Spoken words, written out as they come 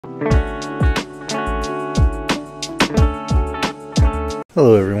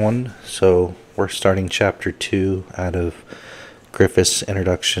Hello everyone, so we're starting chapter 2 out of Griffith's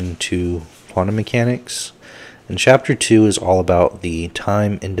Introduction to Quantum Mechanics, and chapter 2 is all about the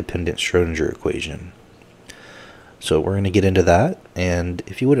time-independent Schrodinger equation. So we're going to get into that, and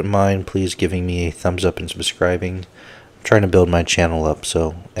if you wouldn't mind please giving me a thumbs up and subscribing. I'm trying to build my channel up,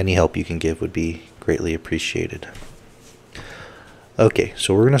 so any help you can give would be greatly appreciated. Okay,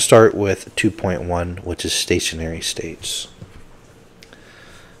 so we're going to start with 2.1, which is stationary states.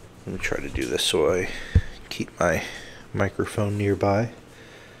 Let me try to do this so I keep my microphone nearby.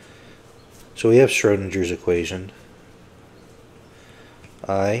 So we have Schrodinger's equation.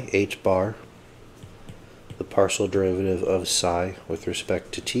 I, h bar, the partial derivative of psi with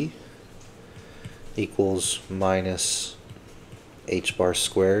respect to t, equals minus h bar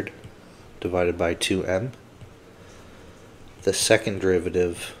squared divided by 2m. The second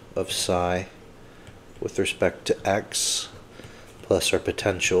derivative of psi with respect to x plus our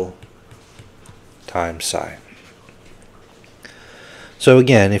potential times psi. So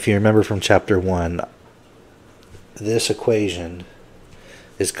again, if you remember from chapter 1, this equation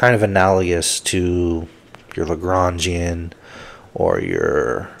is kind of analogous to your Lagrangian or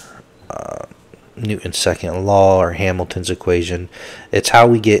your Newton's second law or Hamilton's equation. It's how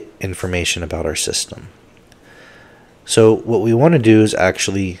we get information about our system. So what we want to do is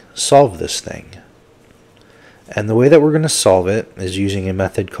actually solve this thing. And the way that we're going to solve it is using a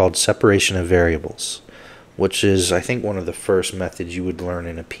method called separation of variables, which is, I think, one of the first methods you would learn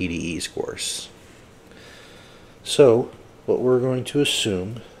in a PDE's course. So, what we're going to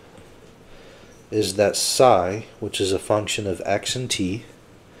assume is that psi, which is a function of x and t,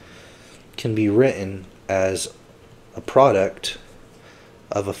 can be written as a product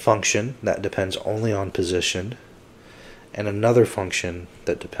of a function that depends only on position and another function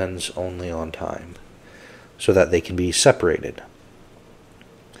that depends only on time, so that they can be separated.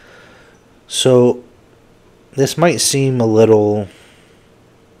 So this might seem a little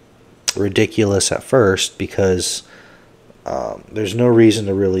ridiculous at first because there's no reason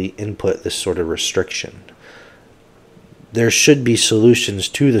to really input this sort of restriction. There should be solutions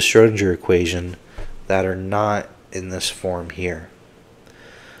to the Schrodinger equation that are not in this form here.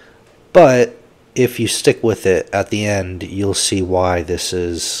 But if you stick with it at the end, you'll see why this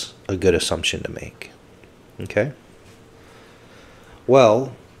is a good assumption to make. Okay?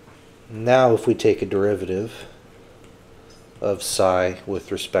 Well, now if we take a derivative of psi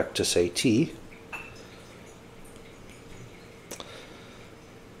with respect to, say, t,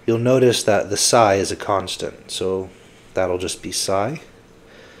 you'll notice that the psi is a constant, so that'll just be psi.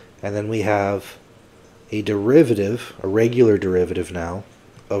 And then we have a derivative, a regular derivative now,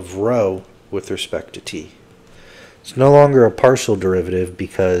 of rho with respect to t. It's no longer a partial derivative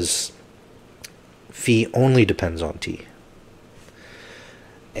because phi only depends on t.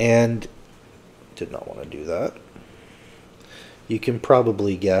 And did not want to do that. You can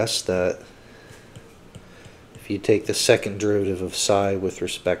probably guess that if you take the second derivative of psi with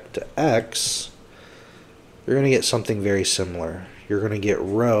respect to x, you're going to get something very similar. You're going to get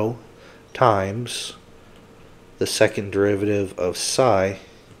rho times the second derivative of psi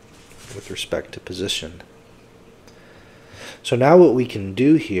with respect to position. So now what we can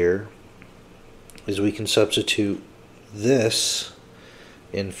do here is we can substitute this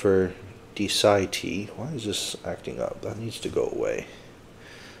in for d psi t. Why is this acting up? That needs to go away.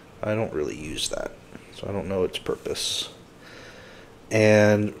 I don't really use that, so I don't know its purpose.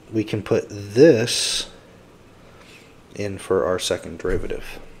 And we can put this in for our second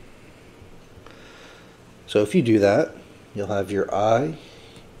derivative. So if you do that, you'll have your I,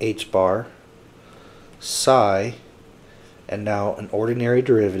 h bar, psi, and now an ordinary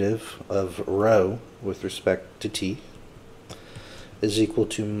derivative of rho with respect to t is equal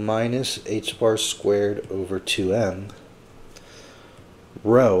to minus h bar squared over 2m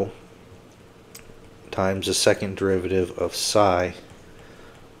rho times the second derivative of psi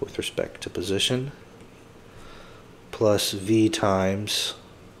with respect to position plus v times,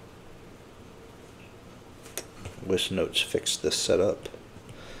 wish notes fixed this setup,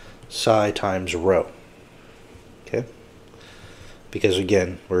 psi times rho. Okay? Because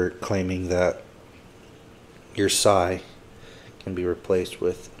again, we're claiming that your psi can be replaced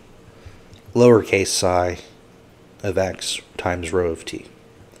with lowercase psi of x times rho of t.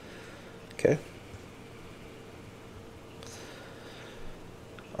 Okay?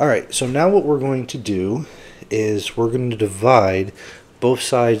 Alright, so now what we're going to do is we're going to divide both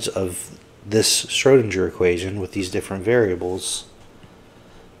sides of this Schrodinger equation with these different variables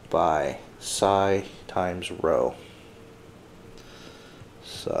by psi times rho.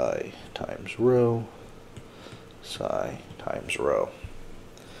 Psi times rho, psi times rho.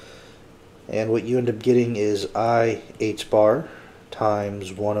 And what you end up getting is I h bar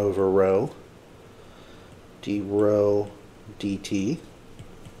times 1 over rho d rho dt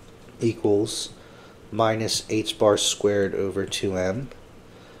equals minus h bar squared over 2m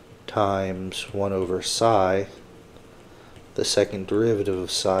times 1 over psi, the second derivative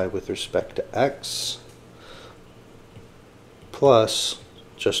of psi with respect to x, plus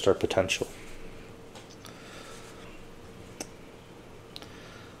just our potential.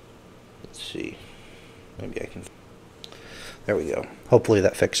 Let's see, maybe I can, there we go. Hopefully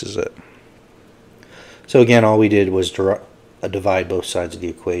that fixes it. So again, all we did was divide both sides of the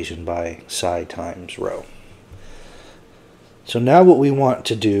equation by psi times rho. So now what we want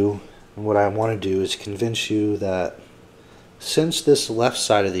to do, and what I want to do, is convince you that since this left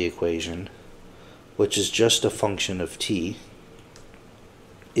side of the equation, which is just a function of t,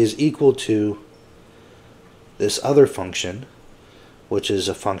 is equal to this other function, which is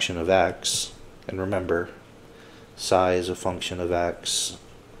a function of x, and remember, psi is a function of x,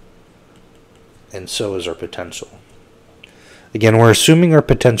 and so is our potential. Again, we're assuming our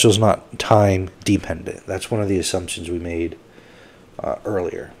potential is not time dependent. That's one of the assumptions we made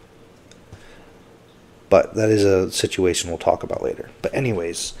earlier. But that is a situation we'll talk about later. But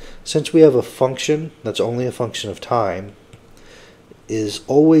anyways, since we have a function that's only a function of time, is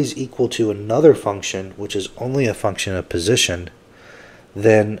always equal to another function which is only a function of position,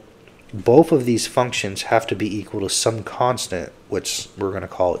 then both of these functions have to be equal to some constant, which we're going to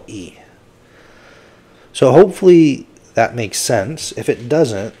call e. So hopefully that makes sense. If it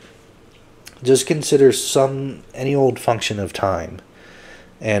doesn't, just consider any old function of time,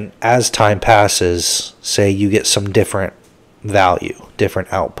 and as time passes, say you get some different value,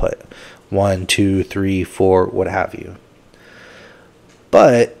 different output, 1, 2, 3, 4, what have you.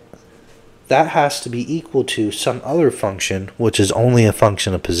 But that has to be equal to some other function which is only a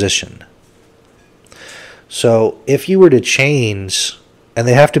function of position. So if you were to change, and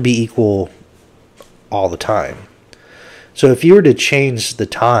they have to be equal all the time. So if you were to change the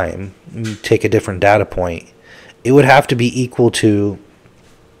time, take a different data point, it would have to be equal to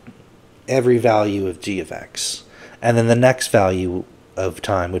every value of g of x. And then the next value of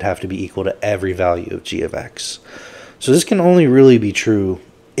time would have to be equal to every value of g of x. So this can only really be true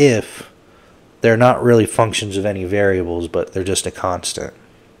if they're not really functions of any variables, but they're just a constant,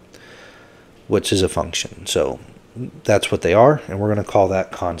 which is a function. So that's what they are, and we're going to call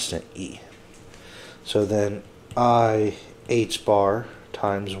that constant e. So then I h bar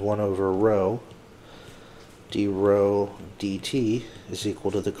times 1 over rho d rho dt is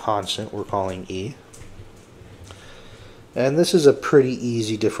equal to the constant we're calling e. And this is a pretty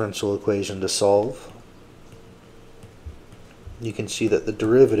easy differential equation to solve. You can see that the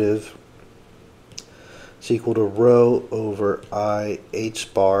derivative is equal to rho over I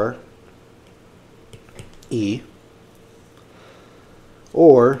h bar e,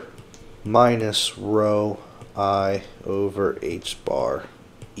 or minus rho I over h bar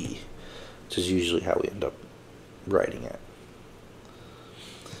e, which is usually how we end up writing it.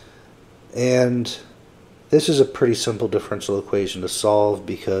 And this is a pretty simple differential equation to solve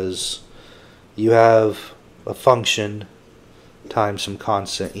because you have a function times some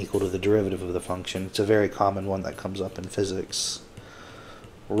constant equal to the derivative of the function. It's a very common one that comes up in physics.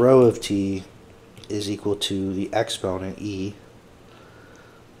 Rho of t is equal to the exponent e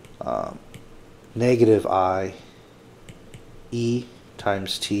negative I e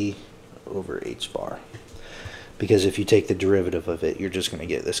times t over h bar. Because if you take the derivative of it, you're just going to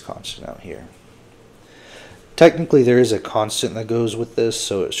get this constant out here. Technically, there is a constant that goes with this,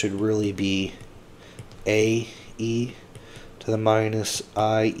 so it should really be a e to the minus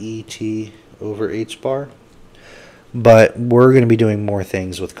I e t over h bar. But we're going to be doing more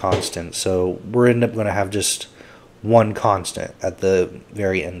things with constants, so we're end up going to have just one constant at the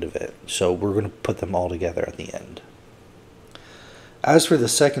very end of it. So we're going to put them all together at the end. As for the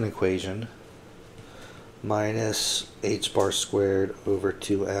second equation, minus h bar squared over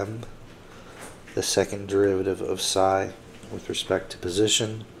 2m, the second derivative of psi with respect to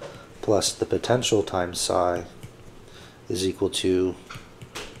position, plus the potential times psi is equal to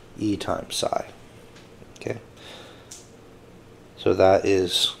e times psi. Okay, so that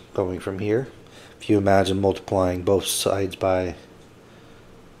is going from here. If you imagine multiplying both sides by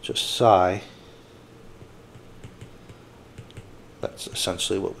just psi, that's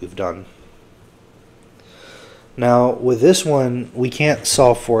essentially what we've done. Now with this one, we can't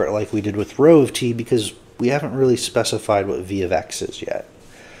solve for it like we did with rho of t because we haven't really specified what v of x is yet.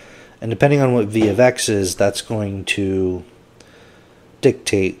 And depending on what v of x is, that's going to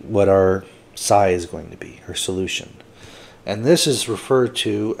dictate what our psi is going to be, our solution. And this is referred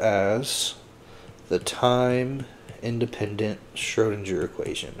to as the time independent Schrodinger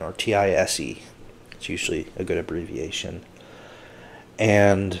equation, or TISE. It's usually a good abbreviation.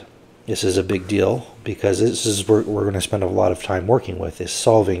 And this is a big deal because this is what we're going to spend a lot of time working with, is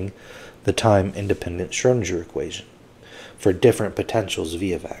solving the time independent Schrodinger equation for different potentials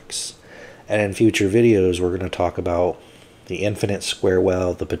v of x. And in future videos we're going to talk about the infinite square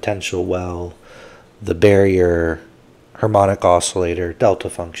well, the potential well, the barrier, harmonic oscillator, delta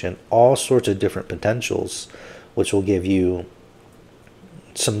function, all sorts of different potentials, which will give you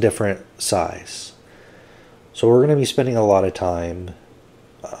some different size. So we're going to be spending a lot of time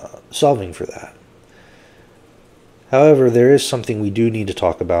solving for that. However, there is something we do need to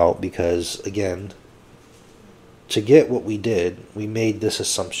talk about because, again, to get what we did, we made this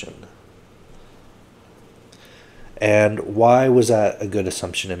assumption. And why was that a good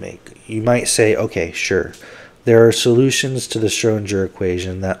assumption to make? You might say, okay, sure, there are solutions to the Schrodinger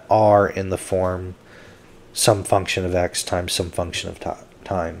equation that are in the form some function of x times some function of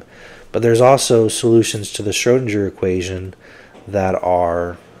time. But there's also solutions to the Schrodinger equation that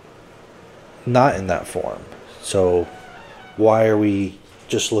are not in that form. So why are we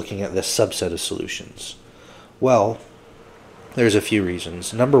just looking at this subset of solutions? Well, there's a few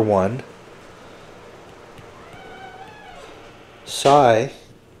reasons. Number one, psi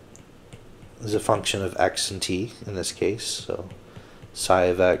is a function of x and t in this case. So psi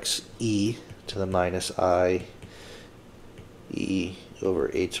of x, e to the minus I e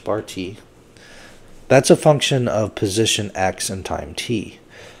over h bar t. That's a function of position x and time t.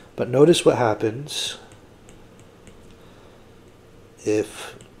 But notice what happens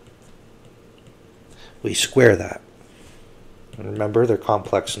if we square that. And remember, they're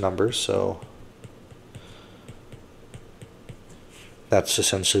complex numbers, so that's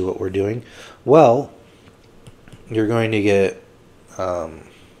essentially what we're doing. Well, you're going to get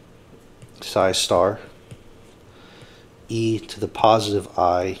psi star e to the positive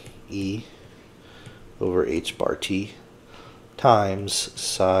I e over h bar t times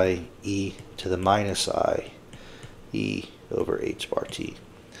psi e to the minus I e over h bar t.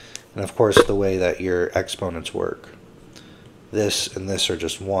 And of course, the way that your exponents work, this and this are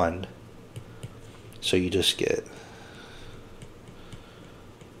just 1, so you just get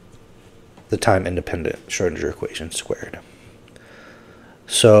the time independent Schrodinger equation squared.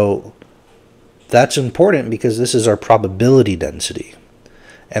 So that's important because this is our probability density.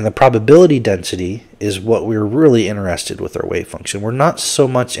 And the probability density is what we're really interested with our wave function. We're not so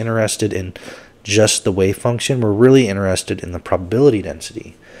much interested in just the wave function. We're really interested in the probability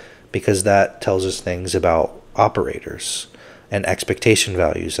density because that tells us things about operators and expectation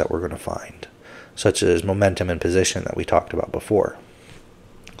values that we're going to find, such as momentum and position that we talked about before.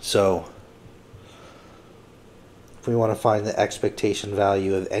 So if we want to find the expectation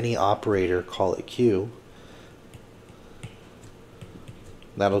value of any operator, call it Q,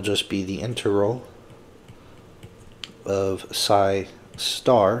 that'll just be the integral of psi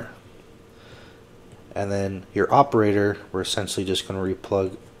star, and then your operator, we're essentially just going to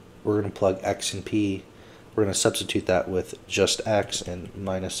plug x and p. We're going to substitute that with just x and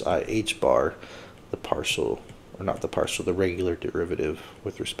minus I h bar, the partial, or not the partial, the regular derivative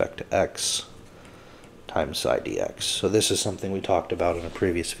with respect to x times psi dx. So this is something we talked about in a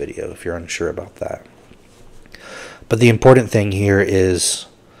previous video if you're unsure about that. But the important thing here is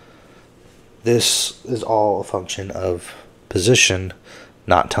this is all a function of position,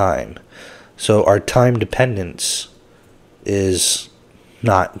 not time. So our time dependence is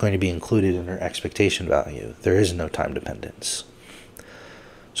not going to be included in our expectation value. There is no time dependence.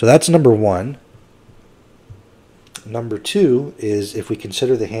 So that's number one. Number two is if we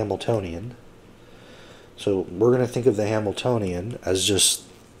consider the Hamiltonian. So we're going to think of the Hamiltonian as just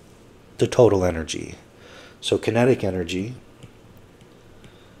the total energy. So kinetic energy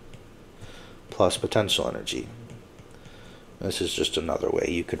plus potential energy. This is just another way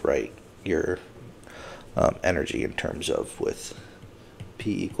you could write your energy in terms of with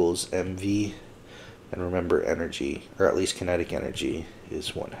P equals mv, and remember energy, or at least kinetic energy,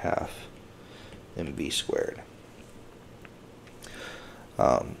 is 1/2 mv squared.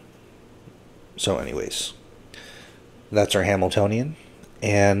 So anyways, that's our Hamiltonian.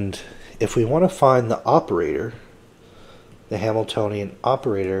 And if we want to find the operator, the Hamiltonian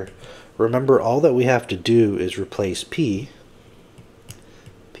operator, remember all that we have to do is replace P.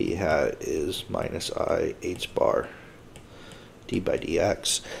 P hat is minus I h bar d by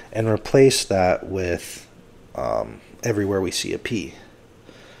dx, and replace that with everywhere we see a P.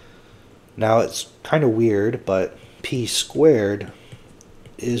 Now it's kind of weird, but P squared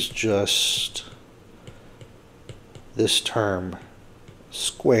is just this term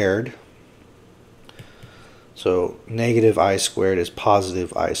squared So negative I squared is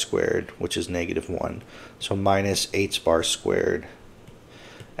positive I squared, which is negative 1. So minus h bar squared.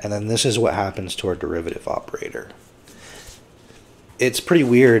 And then this is what happens to our derivative operator. It's pretty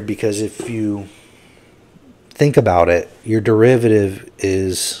weird because if you think about it, your derivative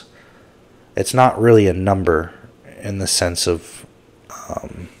is, it's not really a number in the sense of,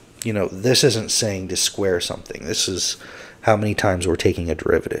 you know, this isn't saying to square something. This is how many times we're taking a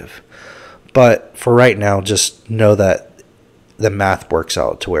derivative. But for right now, just know that the math works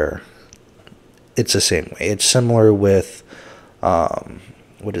out to where it's the same way. It's similar with,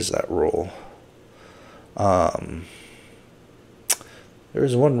 what is that rule? There's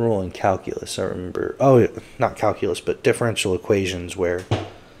one rule in calculus, I remember. Oh, not calculus, but differential equations where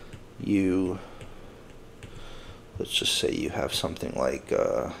you, let's just say you have something like,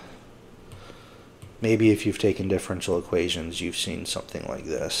 maybe if you've taken differential equations, you've seen something like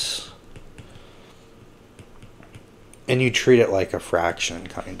this. And you treat it like a fraction,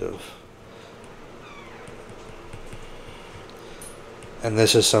 kind of. And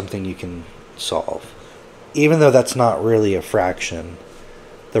this is something you can solve. Even though that's not really a fraction,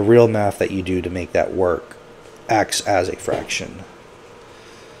 the real math that you do to make that work acts as a fraction.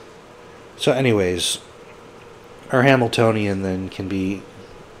 So anyways, our Hamiltonian then can be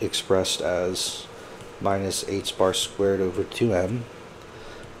expressed as minus h bar squared over 2m,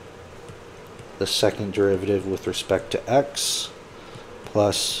 the second derivative with respect to x,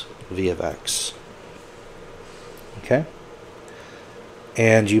 plus v of x. Okay?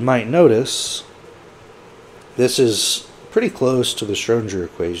 And you might notice this is pretty close to the Schrödinger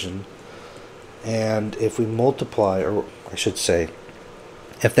equation, and if we multiply, or I should say,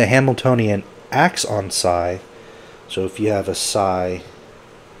 if the Hamiltonian acts on psi, so if you have a psi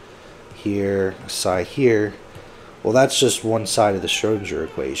here, a psi here, well, that's just one side of the Schrödinger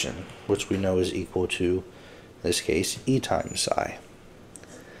equation, which we know is equal to, in this case, e times psi.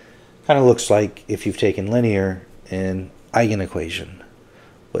 Kind of looks like if you've taken linear in eigenequation,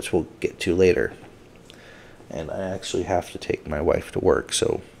 which we'll get to later. And I actually have to take my wife to work,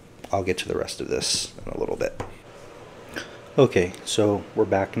 so I'll get to the rest of this in a little bit. Okay, so we're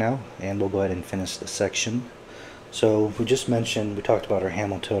back now, and we'll go ahead and finish this section. So we just mentioned, we talked about our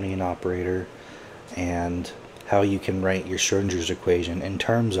Hamiltonian operator and how you can write your Schrödinger's equation in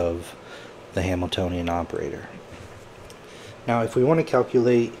terms of the Hamiltonian operator. Now, if we want to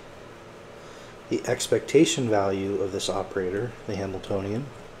calculate the expectation value of this operator, the Hamiltonian,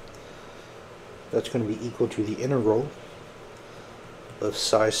 that's going to be equal to the integral of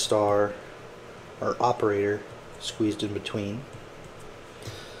psi star, our operator, squeezed in between.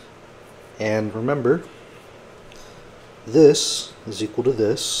 And remember, this is equal to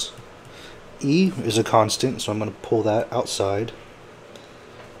this. E is a constant, so I'm going to pull that outside.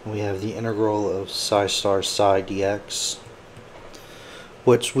 We have the integral of psi star psi dx,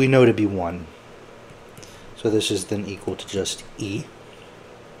 which we know to be 1. So this is then equal to just E.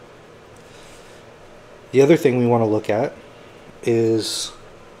 The other thing we want to look at is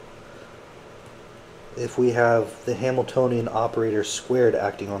if we have the Hamiltonian operator squared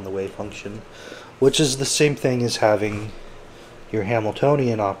acting on the wave function, which is the same thing as having your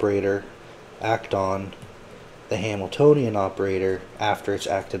Hamiltonian operator act on the Hamiltonian operator after it's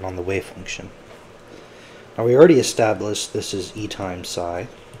acted on the wave function. Now we already established this is E times psi,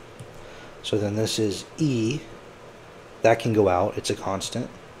 so then this is E, that can go out, it's a constant,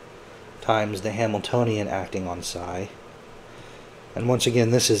 times the Hamiltonian acting on psi, and once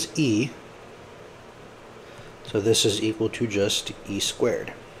again this is E, so this is equal to just E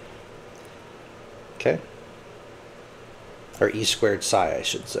squared. Okay? Or E squared psi, I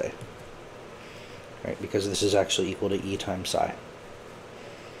should say. Right, because this is actually equal to E times psi.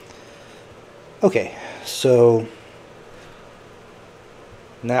 Okay, so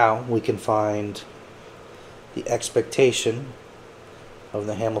now we can find the expectation of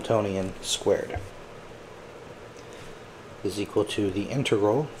the Hamiltonian squared is equal to the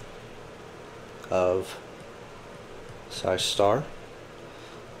integral of psi star,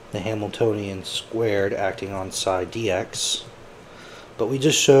 the Hamiltonian squared acting on psi dx, but we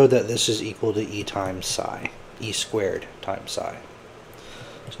just showed that this is equal to E times psi, E squared times psi.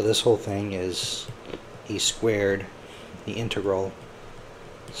 So this whole thing is E squared, the integral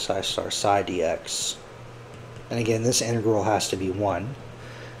psi star psi dx. And again, this integral has to be 1.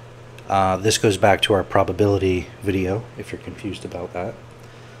 This goes back to our probability video, if you're confused about that.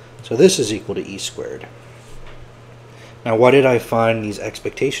 So this is equal to E squared. Now, why did I find these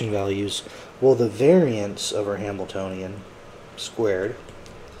expectation values? Well, the variance of our Hamiltonian squared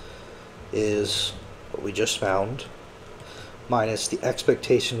is what we just found minus the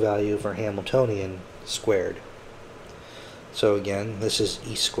expectation value of our Hamiltonian squared. So again, this is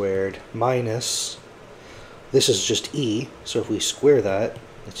e squared minus, this is just e, so if we square that,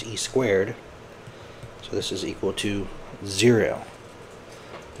 it's e squared. So this is equal to 0.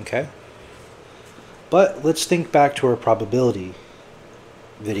 Okay? But let's think back to our probability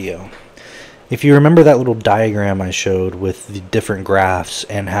video. If you remember that little diagram I showed with the different graphs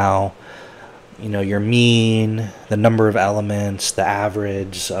and how, you know, your mean, the number of elements, the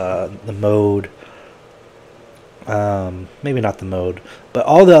average, the mode, maybe not the mode, but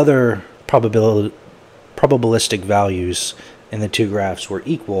all the other probabilistic values in the two graphs were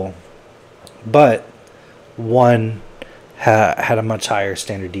equal, but one had a much higher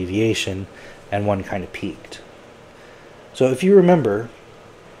standard deviation and one kind of peaked. So if you remember,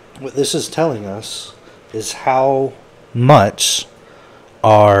 what this is telling us is how much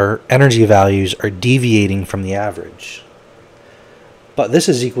our energy values are deviating from the average. But this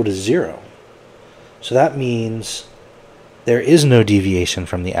is equal to 0. So that means there is no deviation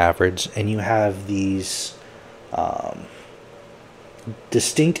from the average, and you have these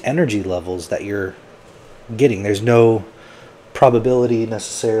distinct energy levels that you're getting. There's no probability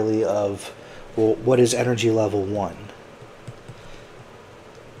necessarily of, well, what is energy level 1?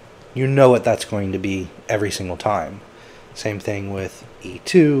 You know what that's going to be every single time. Same thing with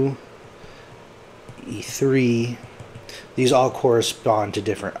E2, E3. These all correspond to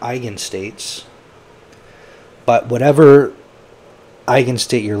different eigenstates. But whatever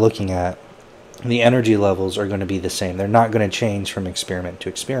eigenstate you're looking at, the energy levels are going to be the same. They're not going to change from experiment to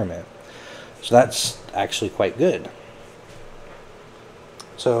experiment. So that's actually quite good.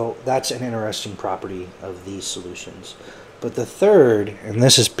 So that's an interesting property of these solutions. But the third, and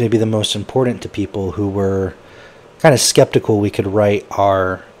this is maybe the most important to people who were kind of skeptical we could write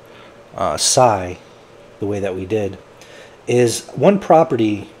our psi the way that we did, is one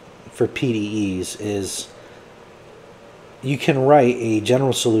property for PDEs is you can write a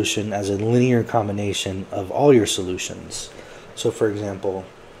general solution as a linear combination of all your solutions. So for example,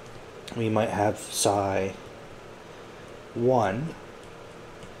 we might have psi 1,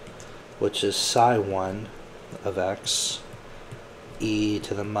 which is psi 1 of x, e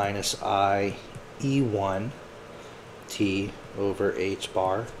to the minus I e1 t over h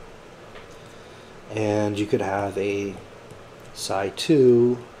bar. And you could have a psi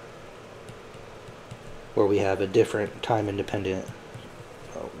 2 where we have a different time-independent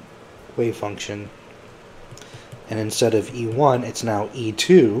wave function. And instead of e1, it's now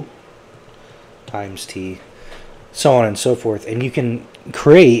e2 times t, so on and so forth. And you can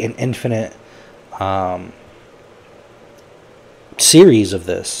create an infinite series of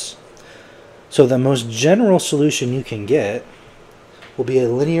this. So the most general solution you can get will be a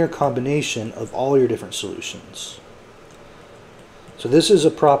linear combination of all your different solutions. So this is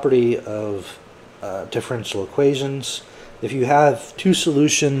a property of differential equations. If you have two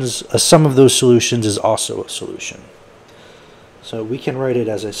solutions, a sum of those solutions is also a solution. So we can write it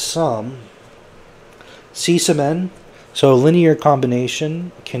as a sum C sub n. So a linear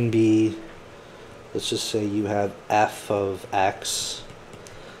combination can be, let's just say you have f of x.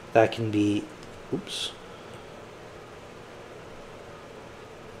 That can be, oops,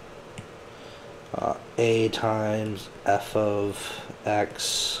 a times f of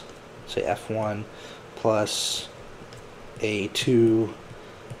x, say f1, plus a2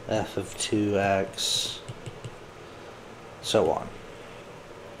 f of 2x, so on.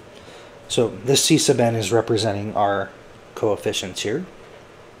 So this c sub n is representing our coefficients here.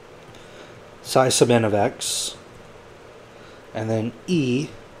 Psi sub n of x, and then e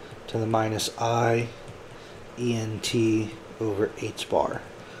to the minus I ent over h bar.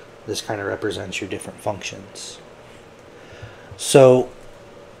 This kind of represents your different functions. So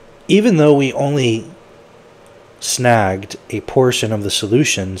even though we only snagged a portion of the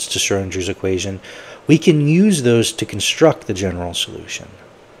solutions to Schrodinger's equation, we can use those to construct the general solution.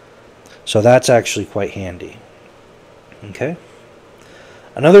 So that's actually quite handy. Okay?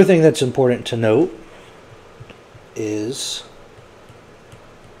 Another thing that's important to note is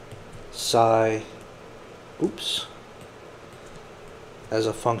psi, as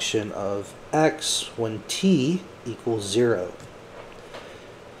a function of x when t equals 0,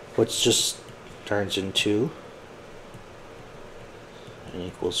 which just turns into n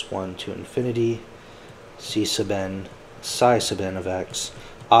equals 1 to infinity c sub n psi sub n of x.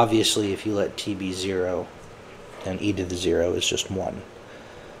 Obviously, if you let t be 0, then e to the 0 is just 1.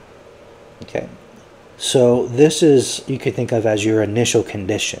 Okay, so this is, you could think of as your initial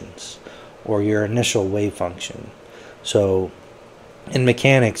conditions or your initial wave function. So in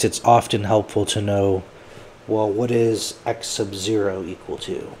mechanics, it's often helpful to know, well, what is x sub 0 equal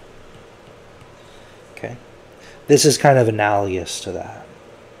to? Okay, This is kind of analogous to that.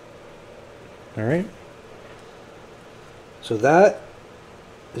 All right? So that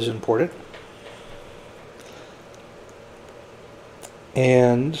is important.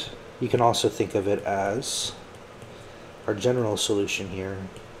 And you can also think of it as our general solution here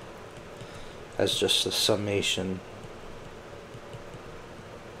as just the summation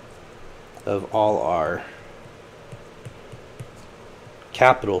of all our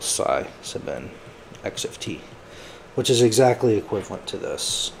capital psi sub n x of t, which is exactly equivalent to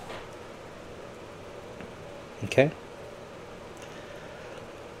this. Okay?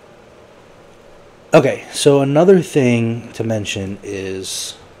 Okay, so another thing to mention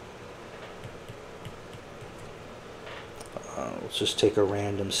is, let's just take a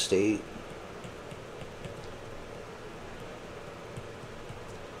random state.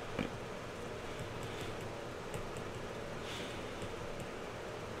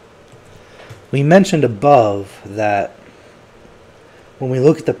 We mentioned above that when we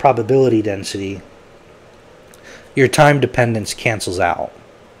look at the probability density, your time dependence cancels out.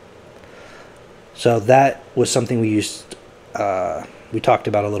 So that was something we talked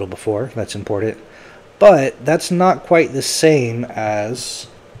about a little before. That's important. But that's not quite the same as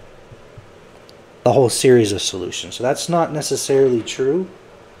the whole series of solutions. So that's not necessarily true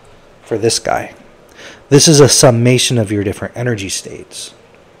for this guy. This is a summation of your different energy states.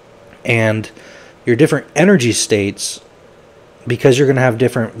 And your different energy states, because you're going to have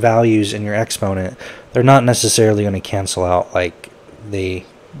different values in your exponent, they're not necessarily going to cancel out like they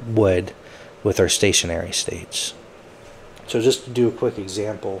would with our stationary states. So just to do a quick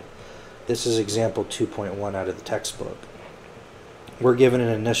example, this is example 2.1 out of the textbook. We're given an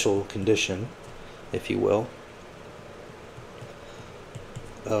initial condition, if you will,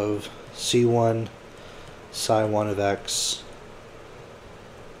 of C1 psi 1 of x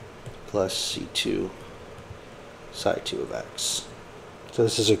plus C2 psi 2 of x. So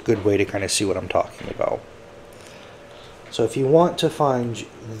this is a good way to kind of see what I'm talking about. So if you want to find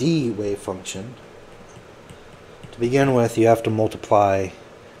the wave function, to begin with, you have to multiply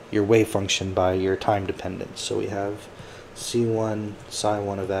your wave function by your time dependence. So we have C1 psi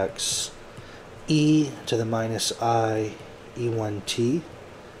 1 of x e to the minus I e1t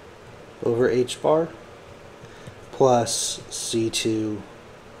over h bar plus C2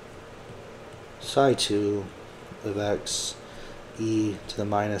 psi 2 of x e to the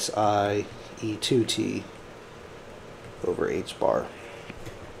minus I e2t over h bar.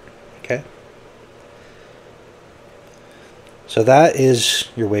 Okay? So that is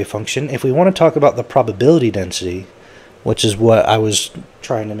your wave function. If we want to talk about the probability density, which is what I was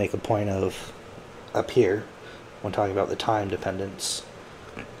trying to make a point of up here when talking about the time dependence,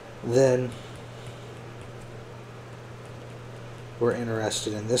 then we're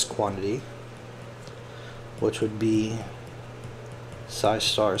interested in this quantity, which would be psi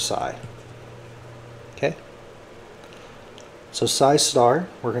star psi. Okay? So psi star,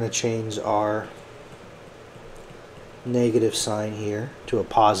 we're going to change our negative sign here to a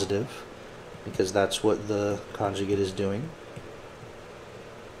positive, because that's what the conjugate is doing.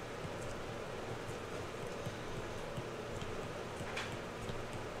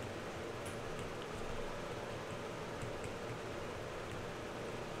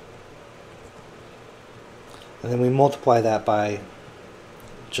 And then we multiply that by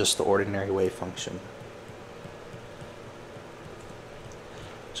just the ordinary wave function.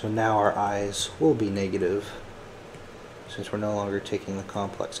 So now our i's will be negative, since we're no longer taking the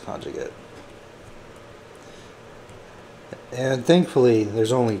complex conjugate. And thankfully,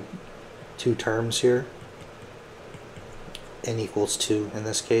 there's only two terms here. N equals 2 in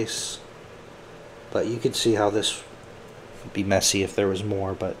this case. But you could see how this would be messy if there was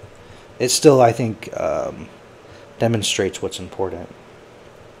more, but it still, I think, demonstrates what's important.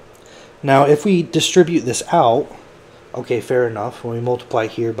 Now, if we distribute this out, okay, fair enough. When we multiply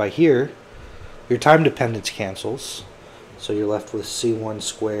here by here, your time dependence cancels. So you're left with C1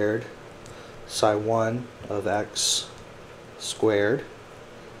 squared psi 1 of x squared.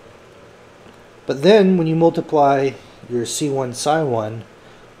 But then when you multiply your C1 psi 1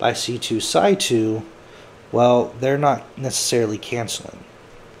 by C2 psi 2, well, they're not necessarily canceling.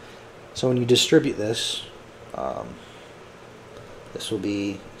 So when you distribute this, this will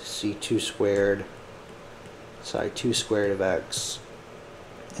be C2 squared psi 2 squared of x,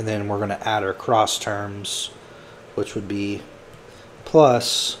 and then we're going to add our cross terms, which would be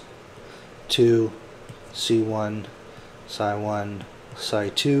plus 2 C1 psi 1 psi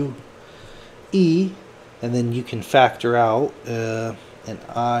 2 e, and then you can factor out an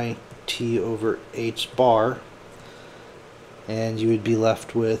I t over h bar, and you would be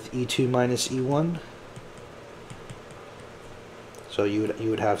left with e2 minus e1 So you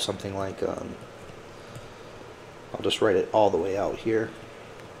would have something like I'll just write it all the way out here.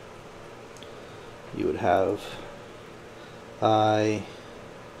 You would have I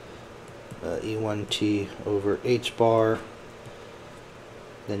E1t over h bar.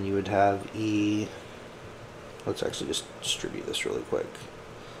 Then you would have E. Let's actually just distribute this really quick.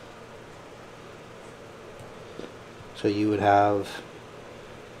 So you would have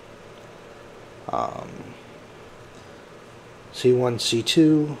C1,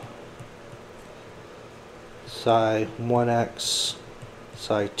 C2, psi 1x,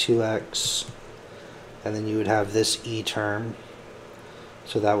 psi 2x, and then you would have this E term.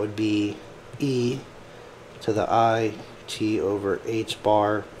 So that would be E to the I t over h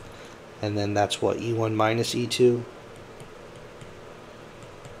bar, and then that's what, E1 minus E2.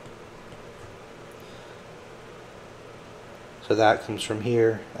 So that comes from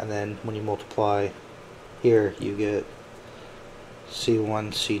here, and then when you multiply here, you get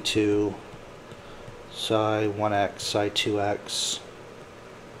C1, C2, psi 1x, psi 2x.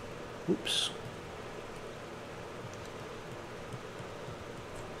 Oops.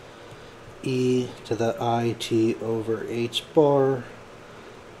 E to the I t over h bar,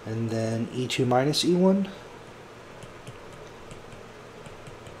 and then E2 minus E1.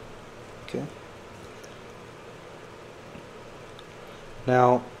 Okay.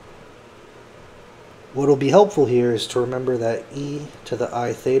 Now, what will be helpful here is to remember that E to the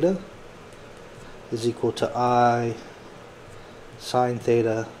I theta is equal to I sine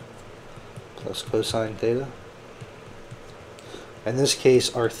theta plus cosine theta. In this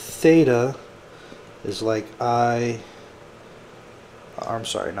case, our theta is like I'm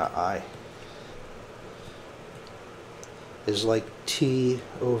sorry, not I, is like t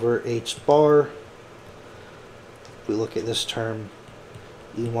over h bar. If we look at this term,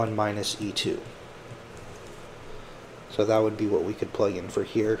 E1 minus E2. So that would be what we could plug in for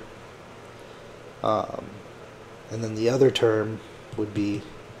here. And then the other term would be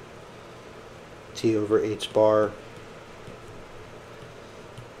t over h bar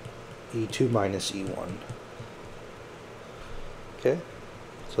E2 minus E1. Okay,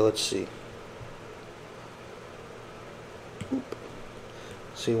 so let's see.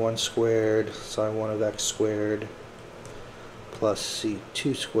 C1 squared sine 1 of x squared plus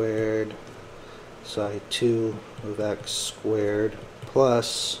C2 squared psi 2 of x squared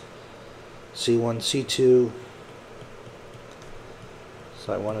plus C1 C2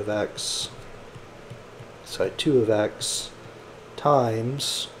 psi 1 of x psi 2 of x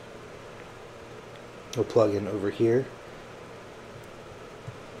times, we'll plug in over here,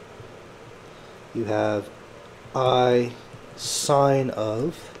 you have I sine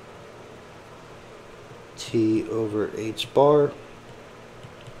of t over h bar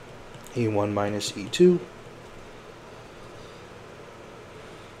E1 minus E2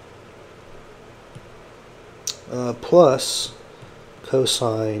 plus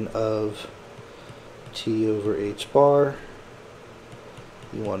cosine of t over h bar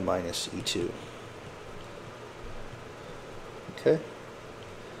E1 minus E2. Okay,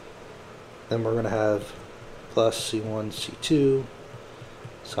 then we're going to have plus C1 C2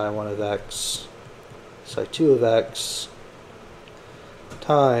 psi 1 of x psi 2 of x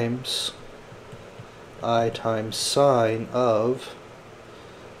times I times sine of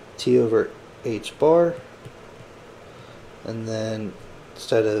t over h bar, and then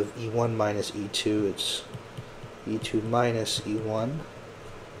instead of E1 minus E2, it's E2 minus E1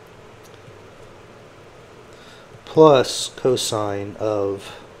 plus cosine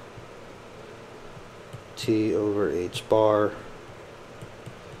of t over h bar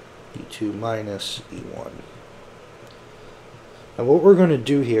E2 minus E1. Now what we're going to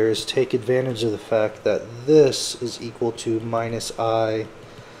do here is take advantage of the fact that this is equal to minus I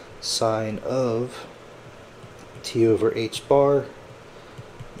sine of t over h bar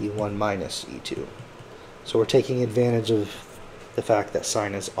E1 minus E2. So we're taking advantage of the fact that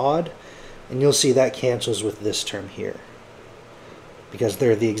sine is odd, and you'll see that cancels with this term here because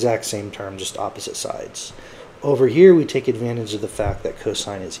they're the exact same term, just opposite sides. Over here we take advantage of the fact that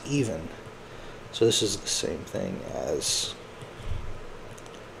cosine is even. So this is the same thing as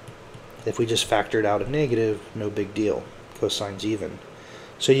if we just factored out a negative, no big deal. Cosine's even.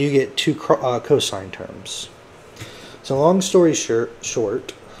 So you get two cosine terms. So long story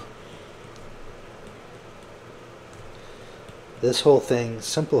short, this whole thing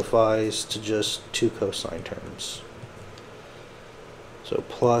simplifies to just two cosine terms. So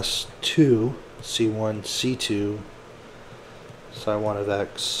plus 2 C1 C2 psi 1 of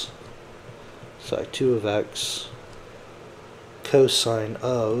x psi 2 of x cosine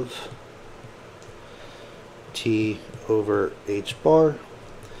of T over H bar,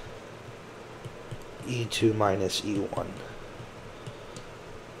 E2 minus E1.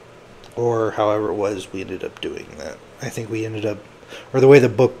 Or however it was we ended up doing that. I think we ended up, or the way the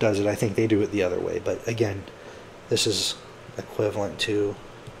book does it, I think they do it the other way. But again, this is equivalent to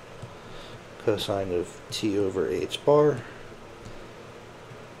cosine of T over H bar,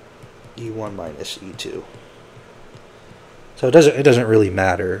 E1 minus E2. So it doesn't really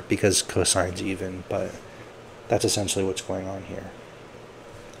matter because cosine's even, but that's essentially what's going on here.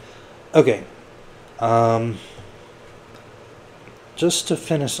 Okay. Just to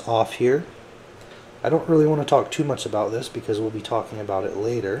finish off here, I don't really want to talk too much about this because we'll be talking about it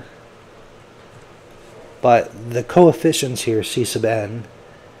later. But the coefficients here, C sub n,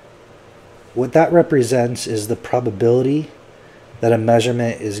 what that represents is the probability that a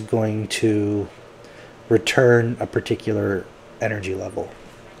measurement is going to return a particular energy level.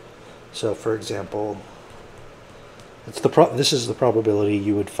 So for example, this is the probability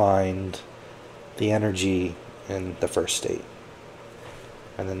you would find the energy in the first state.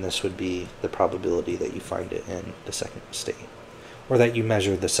 And then this would be the probability that you find it in the second state, or that you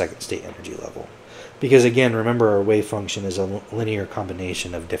measure the second state energy level. Because again, remember our wave function is a linear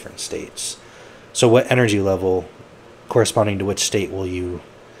combination of different states. So what energy level corresponding to which state will you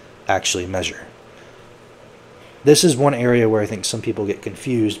actually measure? This is one area where I think some people get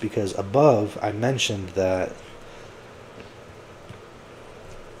confused, because above I mentioned that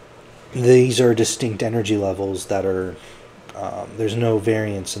these are distinct energy levels that are there's no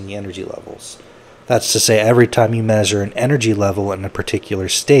variance in the energy levels. That's to say, every time you measure an energy level in a particular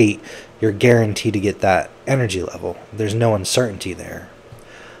state, you're guaranteed to get that energy level. There's no uncertainty there.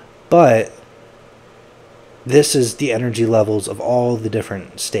 But this is the energy levels of all the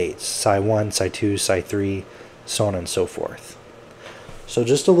different states, psi 1, psi 2, psi 3, so on and so forth. So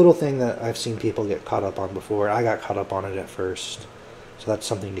just a little thing that I've seen people get caught up on before. I got caught up on it at first. So that's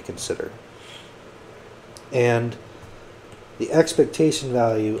something to consider. And the expectation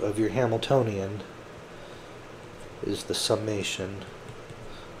value of your Hamiltonian is the summation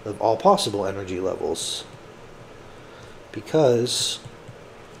of all possible energy levels, because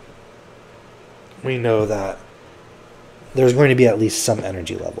we know that there's going to be at least some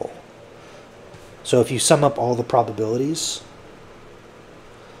energy level. So if you sum up all the probabilities,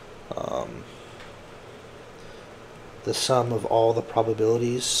 the sum of all the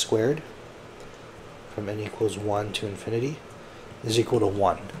probabilities squared from n equals 1 to infinity is equal to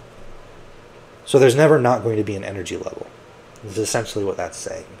 1. So there's never not going to be an energy level. This is essentially what that's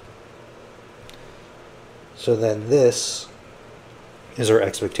saying. So then this is our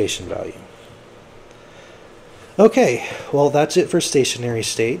expectation value. Okay, well that's it for stationary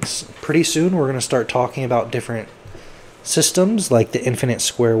states. Pretty soon we're going to start talking about different systems like the infinite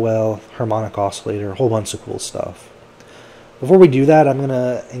square well, harmonic oscillator, a whole bunch of cool stuff. Before we do that, I'm going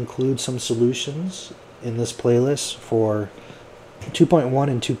to include some solutions in this playlist for 2.1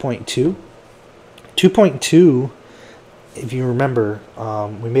 and 2.2. 2.2, if you remember,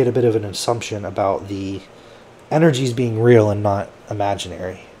 we made a bit of an assumption about the energies being real and not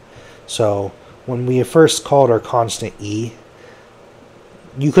imaginary. So when we first called our constant E,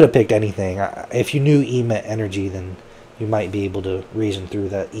 you could have picked anything. If you knew E meant energy, then you might be able to reason through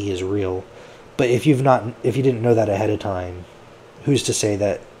that E is real. But if you didn't know that ahead of time, who's to say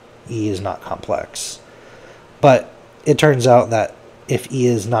that E is not complex? But it turns out that if E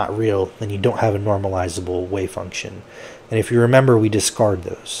is not real, then you don't have a normalizable wave function. And if you remember, we discard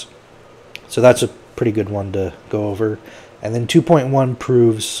those. So that's a pretty good one to go over. And then 2.1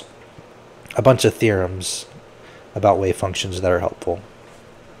 proves a bunch of theorems about wave functions that are helpful.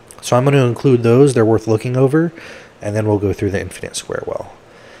 So I'm going to include those. They're worth looking over. And then we'll go through the infinite square well.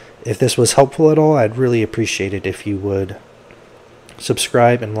 If this was helpful at all, I'd really appreciate it if you would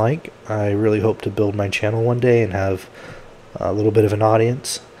subscribe and like. I really hope to build my channel one day and have a little bit of an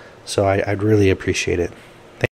audience. So I'd really appreciate it.